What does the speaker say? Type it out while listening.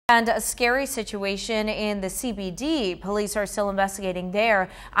And a scary situation in the CBD. Police are still investigating there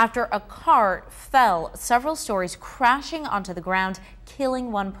after a car fell several stories, crashing onto the ground,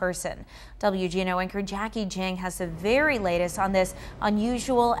 killing one person. WGNO anchor Jackie Jang has the very latest on this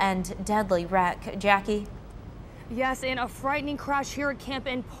unusual and deadly wreck. Jackie? Yes, and a frightening crash here at Camp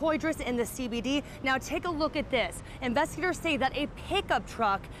in Poydras in the CBD. Now take a look at this. Investigators say that a pickup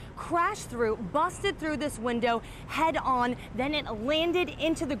truck crashed through, busted through this window head on, then it landed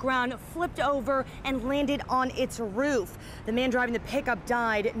into the ground, flipped over, and landed on its roof. The man driving the pickup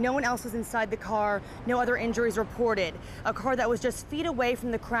died. No one else was inside the car. No other injuries reported. A car that was just feet away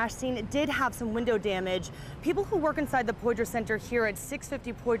from the crash scene did have some window damage. People who work inside the Poydras Center here at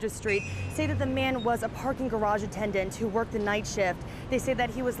 650 Poydras Street say that the man was a parking garage attendant who worked the night shift. They say that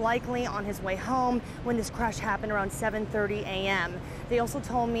he was likely on his way home when this crash happened around 7:30 a.m. They also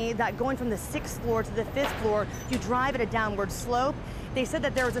told me that going from the 6th floor to the 5th floor, you drive at a downward slope. They said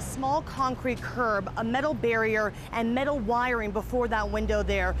that there was a small concrete curb, a metal barrier, and metal wiring before that window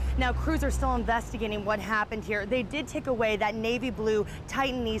there. Now, crews are still investigating what happened here. They did take away that navy blue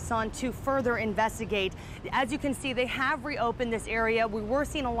Titan Nissan to further investigate. As you can see, they have reopened this area. We were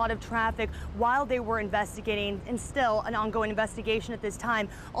seeing a lot of traffic while they were investigating, and still an ongoing investigation at this time.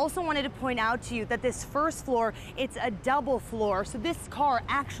 Also wanted to point out to you that this first floor, it's a double floor. So this car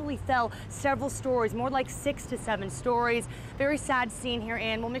actually fell several stories, more like 6 to 7 stories. Very sad scene here,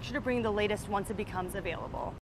 and we'll make sure to bring the latest once it becomes available.